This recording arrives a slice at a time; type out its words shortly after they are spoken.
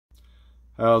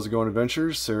How's it going,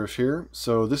 adventures? Seraph here.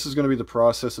 So this is going to be the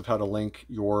process of how to link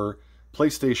your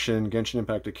PlayStation Genshin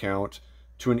Impact account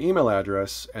to an email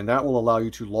address, and that will allow you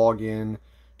to log in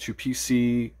to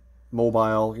PC,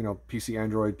 mobile, PC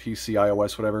Android, PC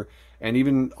iOS, whatever, and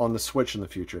even on the Switch in the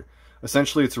future.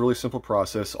 Essentially, it's a really simple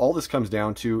process. All this comes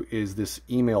down to is this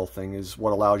email thing is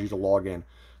what allows you to log in.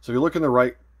 So if you look in the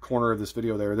right corner of this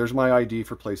video there's my ID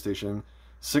for PlayStation,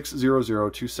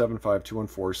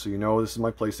 600275214, so you know this is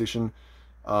my PlayStation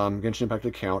Genshin Impact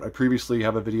account. I previously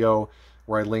have a video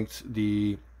where I linked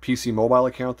the PC mobile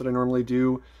account that I normally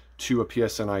do to a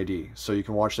PSN ID. So you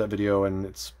can watch that video and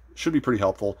it should be pretty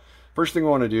helpful. First thing I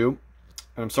want to do,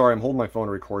 and I'm sorry I'm holding my phone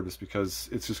to record this because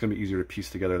it's just going to be easier to piece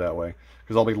together that way,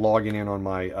 because I'll be logging in on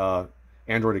my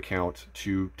Android account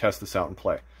to test this out and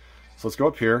play. So let's go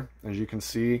up here. As you can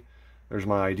see, there's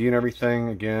my ID and everything.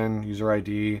 Again, user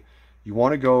ID. You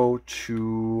want to go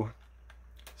to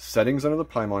settings under the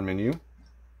Paimon menu.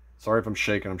 Sorry if I'm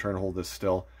shaking, I'm trying to hold this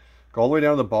still. Go all the way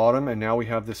down to the bottom, and now we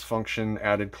have this function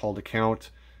added called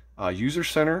Account User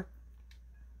Center.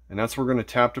 And that's where we're going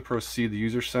to tap to proceed the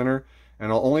User Center.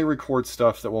 And I'll only record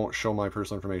stuff that won't show my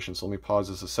personal information. So let me pause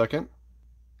this a second.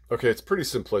 Okay, it's pretty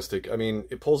simplistic. I mean,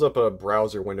 it pulls up a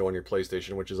browser window on your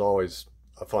PlayStation, which is always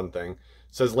a fun thing. It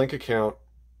says Link Account.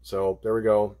 So there we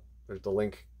go. There's the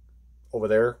link over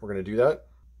there. We're going to do that.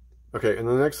 Okay, and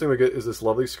the next thing we get is this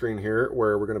lovely screen here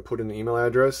where we're going to put in the email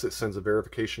address. It sends a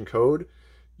verification code.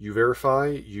 You verify,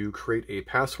 you create a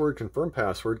password, confirm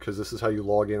password, because this is how you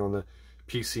log in on the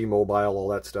PC, mobile, all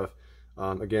that stuff.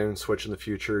 Again, Switch in the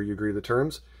future, you agree to the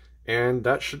terms. And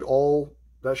that should be all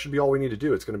we need to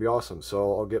do. It's going to be awesome.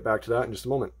 So I'll get back to that in just a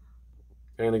moment.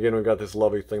 And again, we've got this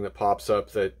lovely thing that pops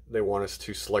up that they want us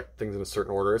to select things in a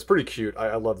certain order. It's pretty cute.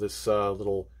 I love this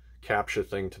little CAPTCHA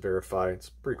thing to verify. It's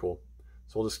pretty cool.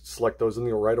 So we'll just select those in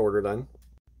the right order then.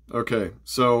 Okay,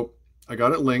 so I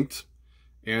got it linked,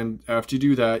 and after you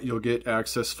do that, you'll get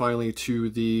access finally to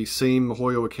the same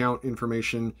Mihoyo account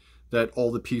information that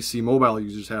all the PC mobile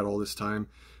users had all this time.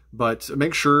 But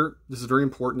make sure, this is very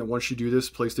important, that once you do this,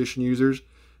 PlayStation users,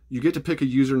 you get to pick a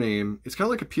username. It's kind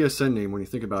of like a PSN name when you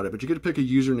think about it, but you get to pick a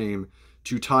username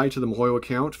to tie to the Mihoyo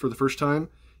account for the first time.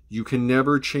 You can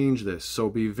never change this, so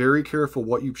be very careful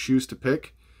what you choose to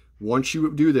pick. Once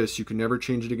you do this, you can never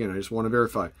change it again. I just want to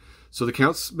verify. So the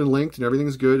account's been linked and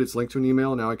everything's good. It's linked to an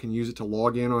email. Now I can use it to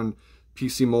log in on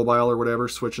PC, mobile, or whatever,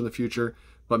 Switch in the future.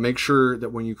 But make sure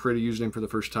that when you create a username for the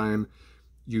first time,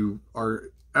 you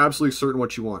are absolutely certain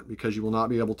what you want, because you will not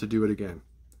be able to do it again.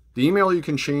 The email you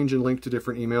can change and link to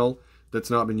different email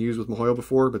that's not been used with Mihoyo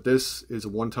before, but this is a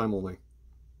one-time only.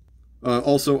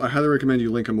 Also, I highly recommend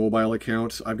you link a mobile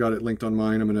account. I've got it linked on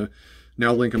mine. I'm going to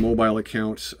now link a mobile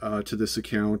account to this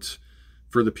account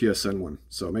for the PSN one.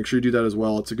 So make sure you do that as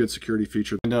well. It's a good security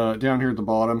feature. And down here at the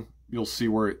bottom, you'll see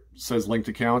where it says linked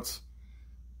accounts.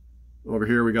 Over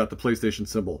here, we got the PlayStation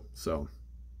symbol. So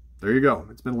there you go.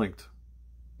 It's been linked.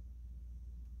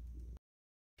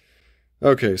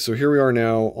 Okay, so here we are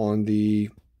now on the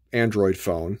Android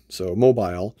phone, so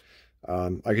mobile.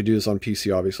 I could do this on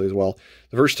PC obviously as well.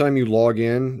 The first time you log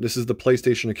in, this is the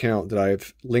PlayStation account that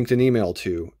I've linked an email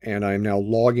to, and I'm now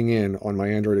logging in on my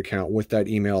Android account with that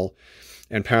email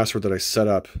and password that I set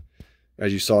up,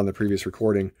 as you saw in the previous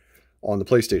recording, on the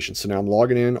PlayStation. So now I'm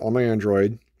logging in on my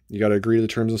Android. You got to agree to the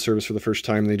terms of service for the first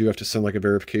time. They do have to send like a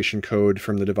verification code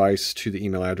from the device to the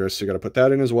email address, so you got to put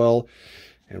that in as well.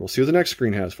 And we'll see what the next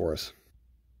screen has for us.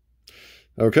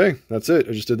 Okay, that's it.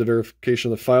 I just did the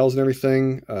verification of the files and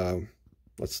everything.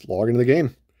 Let's log into the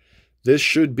game. This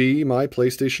should be my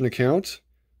PlayStation account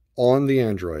on the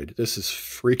Android. This is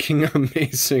freaking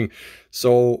amazing.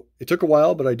 So it took a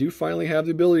while, but I do finally have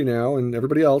the ability now, and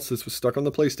everybody else that was stuck on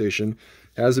the PlayStation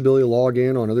has the ability to log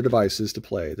in on other devices to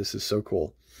play. This is so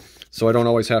cool. So I don't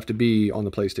always have to be on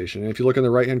the PlayStation. And if you look in the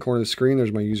right-hand corner of the screen,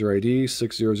 there's my user ID,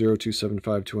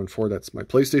 600275214. That's my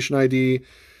PlayStation ID.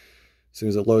 As soon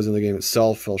as it loads in the game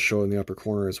itself, I'll show in the upper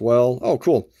corner as well. Oh,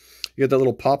 cool. You get that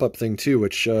little pop-up thing too,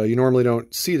 which you normally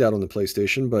don't see that on the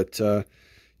PlayStation, but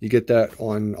you get that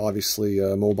on, obviously,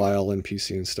 mobile and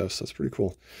PC and stuff, so that's pretty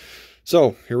cool.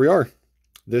 So, here we are.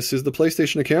 This is the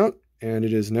PlayStation account, and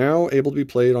it is now able to be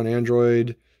played on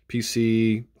Android,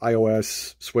 PC,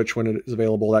 iOS, Switch when it is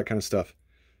available, that kind of stuff.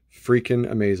 Freaking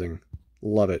amazing.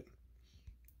 Love it.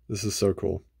 This is so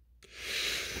cool.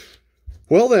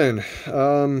 Well then,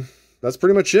 that's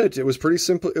pretty much it. It was pretty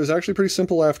simple. It was actually pretty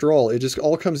simple after all. It just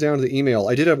all comes down to the email.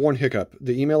 I did have one hiccup.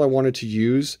 The email I wanted to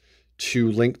use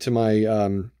to link to my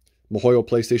Mihoyo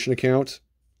PlayStation account,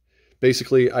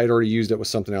 basically I'd already used it with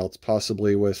something else,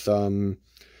 possibly with,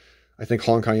 I I think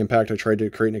Honkai Impact, I tried to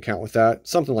create an account with that,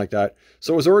 something like that.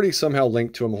 So it was already somehow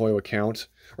linked to a Mihoyo account.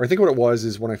 Or I think what it was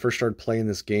is when I first started playing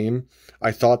this game,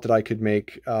 I thought that I could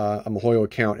make a Mihoyo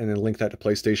account and then link that to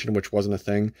PlayStation, which wasn't a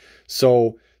thing.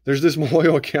 So there's this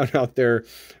Mihoyo account out there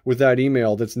with that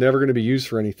email that's never going to be used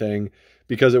for anything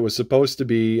because it was supposed to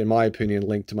be, in my opinion,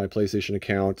 linked to my PlayStation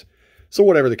account. So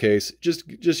whatever the case, just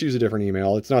use a different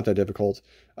email. It's not that difficult.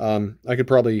 I could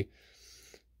probably,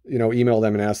 email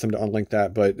them and ask them to unlink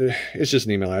that, but it's just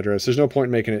an email address. There's no point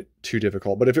in making it too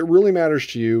difficult. But if it really matters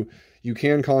to you, you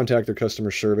can contact their customer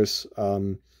service,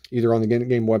 either on the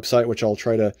game website, which I'll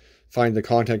try to find the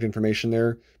contact information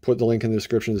there, put the link in the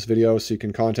description of this video so you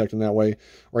can contact them that way.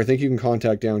 Or I think you can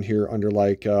contact down here under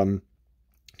like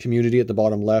community at the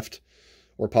bottom left,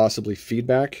 or possibly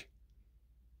feedback.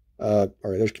 All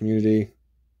right, there's community.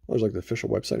 There's like the official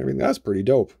website and everything. That's pretty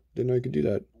dope. Didn't know you could do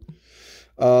that.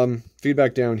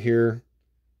 Feedback down here.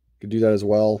 Could do that as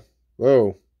well.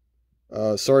 Whoa.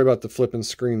 Sorry about the flipping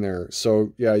screen there.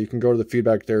 So yeah, you can go to the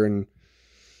feedback there and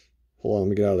hold on, let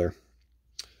me get out of there.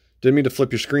 Didn't mean to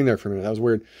flip your screen there for a minute. That was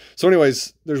weird. So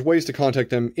anyways, there's ways to contact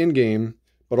them in-game,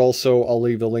 but also I'll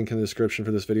leave the link in the description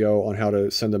for this video on how to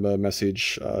send them a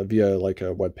message via like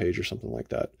a web page or something like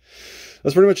that.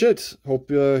 That's pretty much it.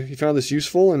 Hope you found this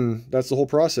useful, and that's the whole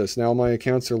process. Now my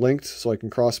accounts are linked so I can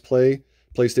cross-play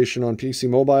PlayStation on PC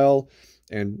Mobile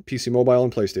and PC Mobile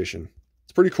and PlayStation.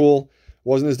 It's pretty cool.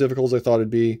 Wasn't as difficult as I thought it'd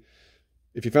be.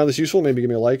 If you found this useful, maybe give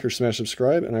me a like or smash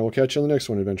subscribe, and I will catch you on the next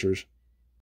one, adventurers.